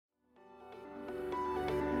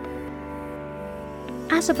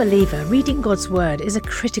As a believer, reading God's Word is a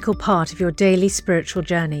critical part of your daily spiritual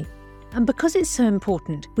journey. And because it's so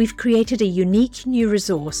important, we've created a unique new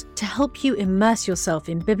resource to help you immerse yourself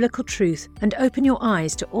in biblical truth and open your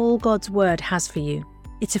eyes to all God's Word has for you.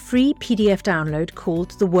 It's a free PDF download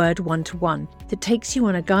called The Word 1-to-1 that takes you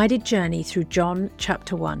on a guided journey through John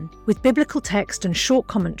chapter 1. With biblical text and short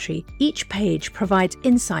commentary, each page provides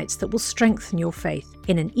insights that will strengthen your faith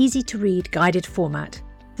in an easy-to-read guided format.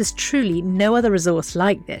 There's truly no other resource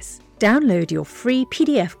like this. Download your free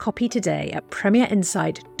PDF copy today at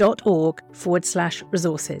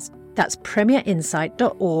premierinsight.org/resources. That's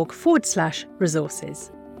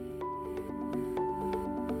premierinsight.org/resources.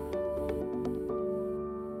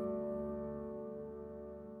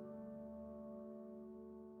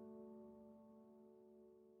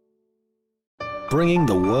 Bringing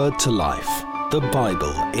the Word to life. The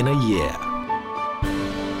Bible in a year.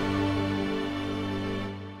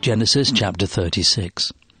 Genesis chapter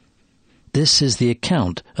 36. This is the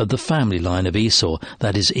account of the family line of Esau,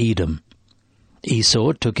 that is Edom.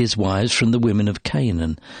 Esau took his wives from the women of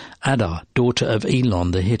Canaan, Adah, daughter of Elon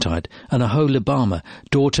the Hittite, and Aholibamah,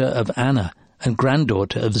 daughter of Anna, and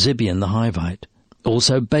granddaughter of Zibeon the Hivite.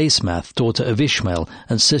 Also Basemath, daughter of Ishmael,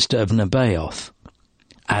 and sister of Nebaioth.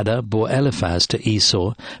 Adah bore Eliphaz to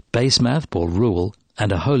Esau, Basemath bore Reuel,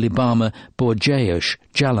 and Aholibamah bore Jeush,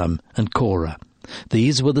 Jalam, and Korah.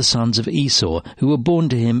 These were the sons of Esau, who were born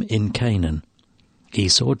to him in Canaan.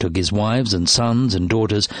 Esau took his wives and sons and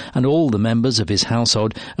daughters, and all the members of his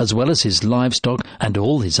household, as well as his livestock, and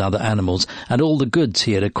all his other animals, and all the goods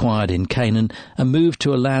he had acquired in Canaan, and moved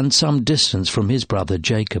to a land some distance from his brother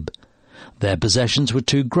Jacob. Their possessions were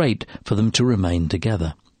too great for them to remain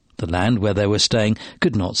together. The land where they were staying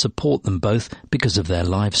could not support them both because of their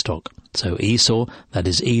livestock. So Esau, that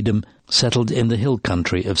is Edom, settled in the hill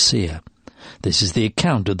country of Seir. This is the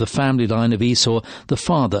account of the family line of Esau, the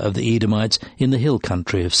father of the Edomites, in the hill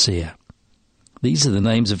country of Seir. These are the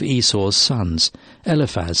names of Esau's sons: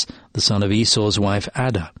 Eliphaz, the son of Esau's wife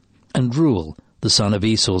Adah, and Reuel, the son of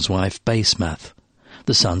Esau's wife Basemath.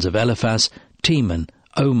 The sons of Eliphaz: Teman,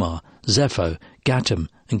 Omar, Zepho, Gatam,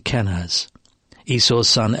 and Kenaz. Esau's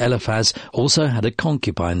son Eliphaz also had a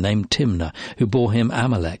concubine named Timnah, who bore him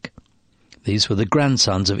Amalek. These were the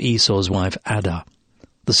grandsons of Esau's wife Adah.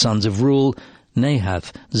 The sons of Reuel: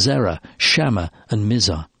 Nahath, Zerah, Shammah, and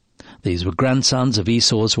Mizah. These were grandsons of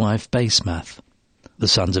Esau's wife Basemath. The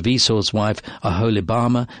sons of Esau's wife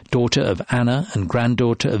Aholibamah, daughter of Anna and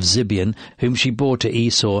granddaughter of Zibeon, whom she bore to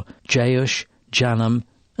Esau: Jeush, Jalam,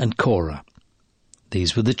 and Korah.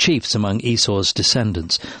 These were the chiefs among Esau's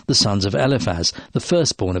descendants, the sons of Eliphaz, the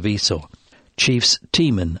firstborn of Esau. Chiefs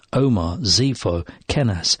Teman, Omar, Zepho,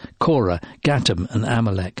 Kenaz, Korah, Gatam, and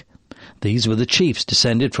Amalek. These were the chiefs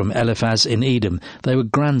descended from Eliphaz in Edom. They were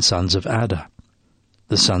grandsons of Adah.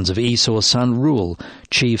 The sons of Esau's son Reuel: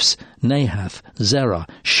 chiefs Nahath, Zerah,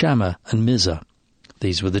 Shammah, and Mizah.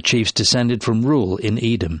 These were the chiefs descended from Reuel in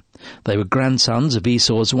Edom. They were grandsons of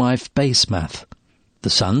Esau's wife Basemath. The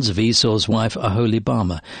sons of Esau's wife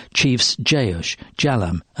Aholibamah: chiefs Jeush,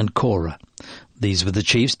 Jalam, and Korah. These were the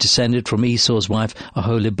chiefs descended from Esau's wife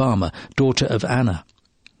Aholibamah, daughter of Anna.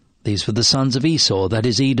 These were the sons of Esau, that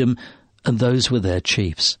is Edom, and those were their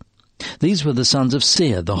chiefs. These were the sons of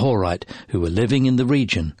Seir the Horite, who were living in the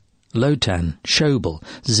region: Lotan, Shobal,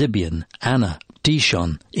 Zibeon, Anna,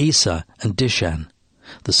 Dishon, Esau, and Dishan.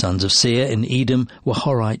 The sons of Seir in Edom were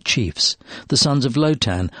Horite chiefs. The sons of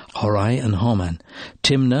Lotan: Horai and Homan.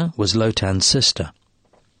 Timnah was Lotan's sister.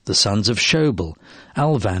 The sons of Shobal: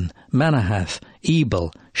 Alvan, Manahath,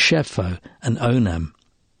 Ebal, Shepho, and Onam.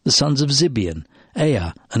 The sons of Zibeon: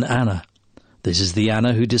 Ea and Anna. This is the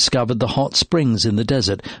Anna who discovered the hot springs in the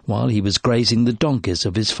desert while he was grazing the donkeys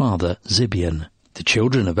of his father Zibeon. The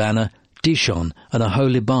children of Anna: Dishon and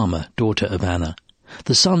Aholibamah, daughter of Anna.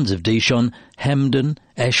 The sons of Dishon: Hemdan,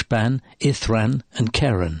 Eshban, Ithran, and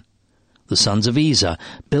Keren. The sons of Ezer: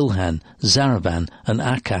 Bilhan, Zaravan, and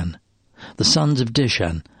Akan. The sons of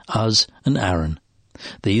Dishan: Uz and Aaron.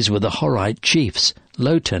 These were the Horite chiefs: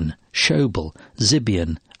 Lotan, Shobal,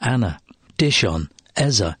 Zibeon, Anna, Dishon,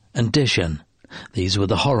 Ezer, and Dishan. These were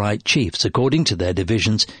the Horite chiefs according to their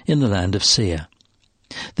divisions in the land of Seir.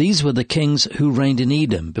 These were the kings who reigned in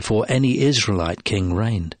Edom before any Israelite king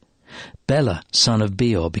reigned. Bela, son of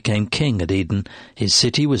Beor, became king at Eden. His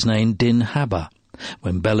city was named Dinhabah.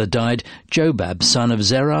 When Bela died, Jobab, son of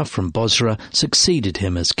Zerah from Bozrah, succeeded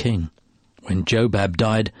him as king. When Jobab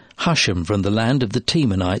died, Husham from the land of the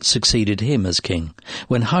Temanites succeeded him as king.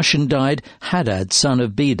 When Husham died, Hadad, son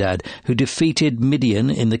of Bedad, who defeated Midian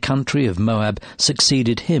in the country of Moab,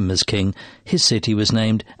 succeeded him as king. His city was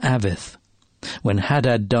named Avith. When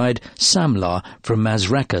Hadad died, Samlah from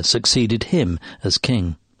Masrekah succeeded him as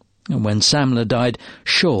king. And when Samlah died,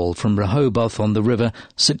 Shaul from Rehoboth on the river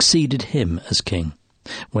succeeded him as king.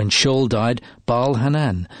 When Shaul died,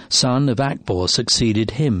 Baal-Hanan, son of Akbor,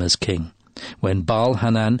 succeeded him as king. When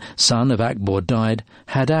Baal-Hanan, son of Akbor, died,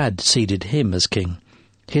 Hadad succeeded him as king.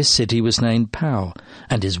 His city was named Pau,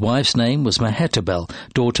 and his wife's name was Mehetabel,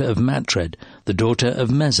 daughter of Matred, the daughter of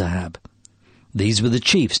Mezahab. These were the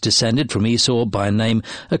chiefs descended from Esau by name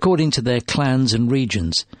according to their clans and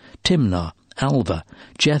regions: Timnah, Alva,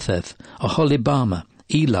 Jetheth, Aholibama,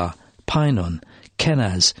 Elah, Pinon,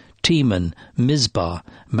 Kenaz, Teman, Mizpah,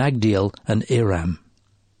 Magdiel, and Iram.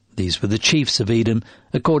 These were the chiefs of Edom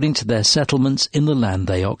according to their settlements in the land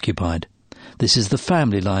they occupied. This is the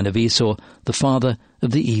family line of Esau, the father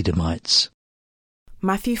of the Edomites.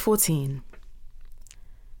 Matthew 14.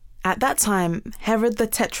 At that time, Herod the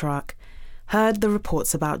Tetrarch heard the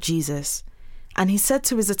reports about Jesus, and he said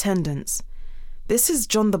to his attendants, "This is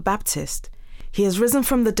John the Baptist. He has risen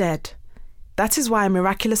from the dead. That is why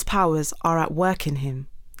miraculous powers are at work in him."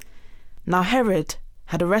 Now Herod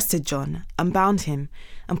had arrested John and bound him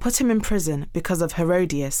and put him in prison because of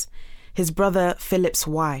Herodias, his brother Philip's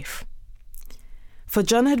wife. For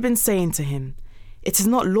John had been saying to him, "It is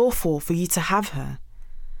not lawful for you to have her."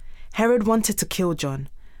 Herod wanted to kill John,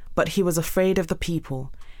 but he was afraid of the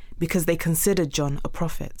people, because they considered John a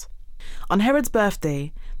prophet. On Herod's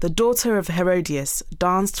birthday, the daughter of Herodias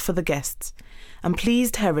danced for the guests, and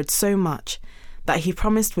pleased Herod so much that he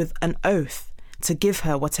promised with an oath to give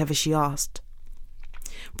her whatever she asked.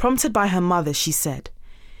 Prompted by her mother, she said,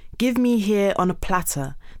 "Give me here on a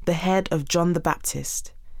platter the head of John the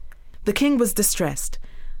Baptist." The king was distressed,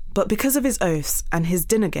 but because of his oaths and his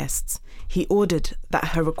dinner guests, he ordered that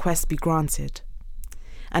her request be granted,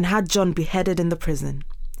 and had John beheaded in the prison.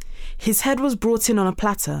 His head was brought in on a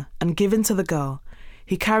platter and given to the girl,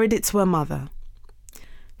 who carried it to her mother.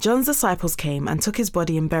 John's disciples came and took his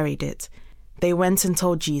body and buried it. They went and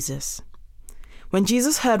told Jesus. When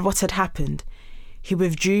Jesus heard what had happened, he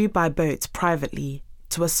withdrew by boat privately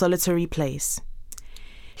to a solitary place.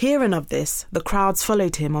 Hearing of this, the crowds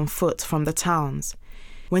followed him on foot from the towns.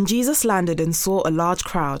 When Jesus landed and saw a large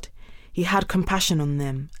crowd, he had compassion on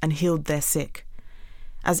them and healed their sick.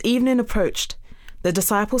 As evening approached, the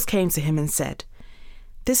disciples came to him and said,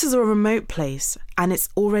 "This is a remote place, and it's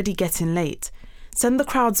already getting late. Send the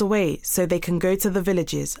crowds away so they can go to the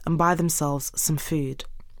villages and buy themselves some food."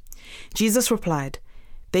 Jesus replied,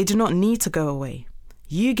 "They do not need to go away.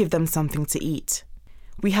 You give them something to eat."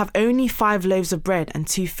 "We have only 5 loaves of bread and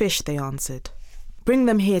 2 fish," they answered. "Bring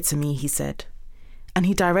them here to me," he said. And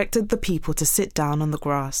he directed the people to sit down on the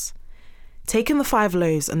grass. Taking the 5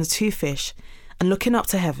 loaves and the 2 fish, and looking up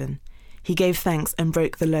to heaven, he gave thanks and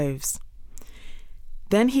broke the loaves.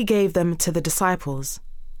 Then he gave them to the disciples,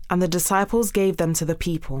 and the disciples gave them to the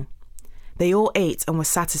people. They all ate and were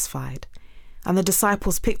satisfied, and the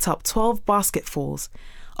disciples picked up 12 basketfuls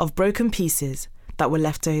of broken pieces that were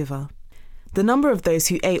left over. The number of those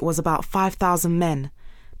who ate was about 5,000 men,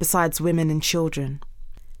 besides women and children.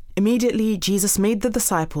 Immediately Jesus made the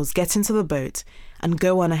disciples get into the boat and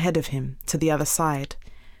go on ahead of him to the other side,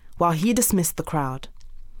 while he dismissed the crowd.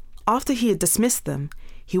 After he had dismissed them,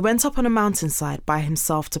 he went up on a mountainside by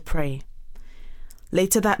himself to pray.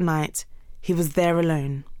 Later that night, he was there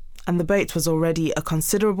alone, and the boat was already a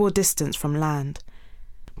considerable distance from land,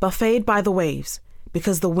 buffeted by the waves,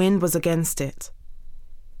 because the wind was against it.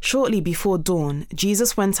 Shortly before dawn,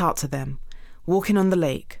 Jesus went out to them, walking on the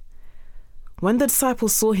lake. When the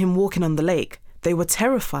disciples saw him walking on the lake, they were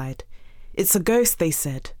terrified. "It's a ghost," they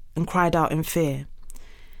said, and cried out in fear.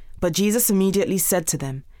 But Jesus immediately said to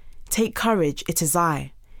them, "Take courage, it is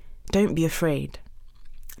I. Don't be afraid."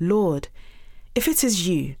 "Lord, if it is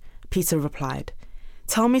you," Peter replied,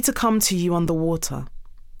 "tell me to come to you on the water."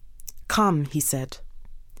 "Come," he said.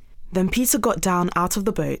 Then Peter got down out of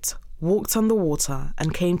the boat, walked on the water,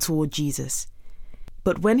 and came toward Jesus.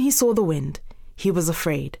 But when he saw the wind, he was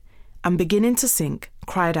afraid, and beginning to sink,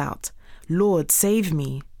 cried out, "Lord, save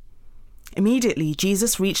me." Immediately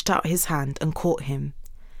Jesus reached out his hand and caught him.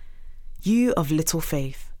 "You of little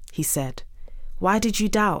faith," he said, "why did you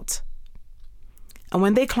doubt?" And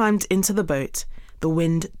when they climbed into the boat, the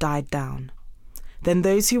wind died down. Then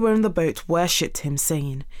those who were in the boat worshipped him,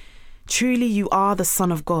 saying, "Truly you are the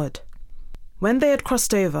Son of God." When they had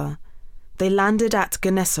crossed over, they landed at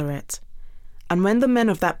Gennesaret. And when the men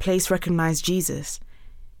of that place recognized Jesus,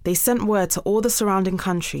 they sent word to all the surrounding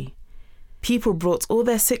country. People brought all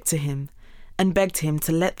their sick to him and begged him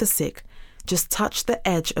to let the sick just touch the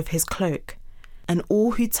edge of his cloak, and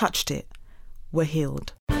all who touched it were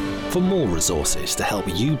healed. For more resources to help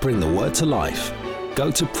you bring the Word to life, go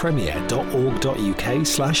to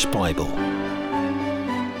premier.org.uk/Bible.